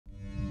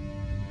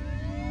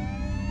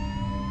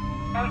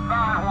Go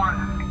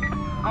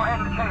ahead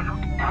and chase.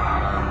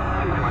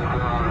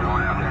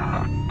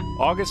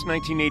 August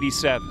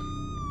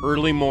 1987,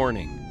 early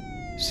morning.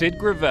 Sid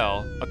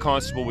Gravel, a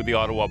constable with the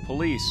Ottawa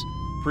Police,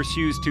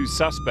 pursues two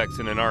suspects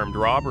in an armed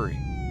robbery.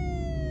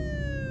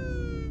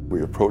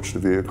 We approach the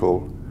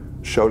vehicle,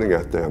 shouting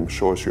at them,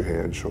 "Show us your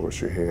hands, show us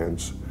your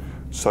hands."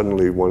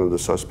 Suddenly, one of the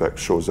suspects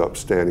shows up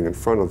standing in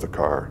front of the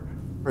car,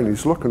 and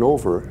he's looking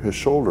over his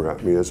shoulder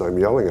at me as I'm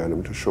yelling at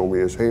him to show me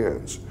his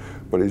hands.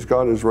 But he's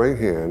got his right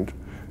hand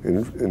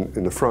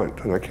in the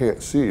front, and I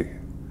can't see.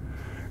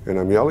 And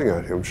I'm yelling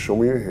at him, "Show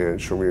me your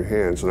hands, show me your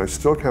hands." And I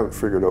still haven't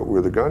figured out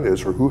where the gun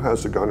is or who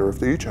has the gun or if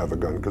they each have a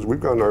gun, because we've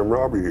got an armed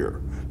robbery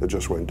here that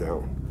just went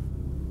down.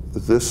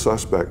 This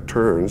suspect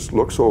turns,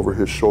 looks over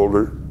his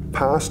shoulder,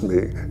 past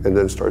me, and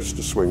then starts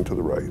to swing to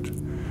the right.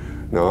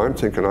 Now I'm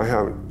thinking, I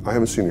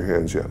haven't seen your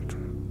hands yet.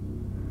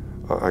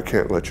 I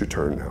can't let you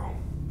turn now,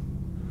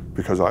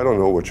 because I don't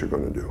know what you're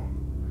going to do.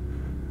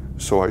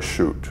 So I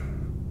shoot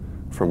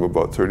from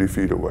about 30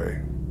 feet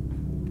away,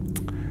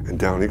 and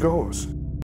down he goes.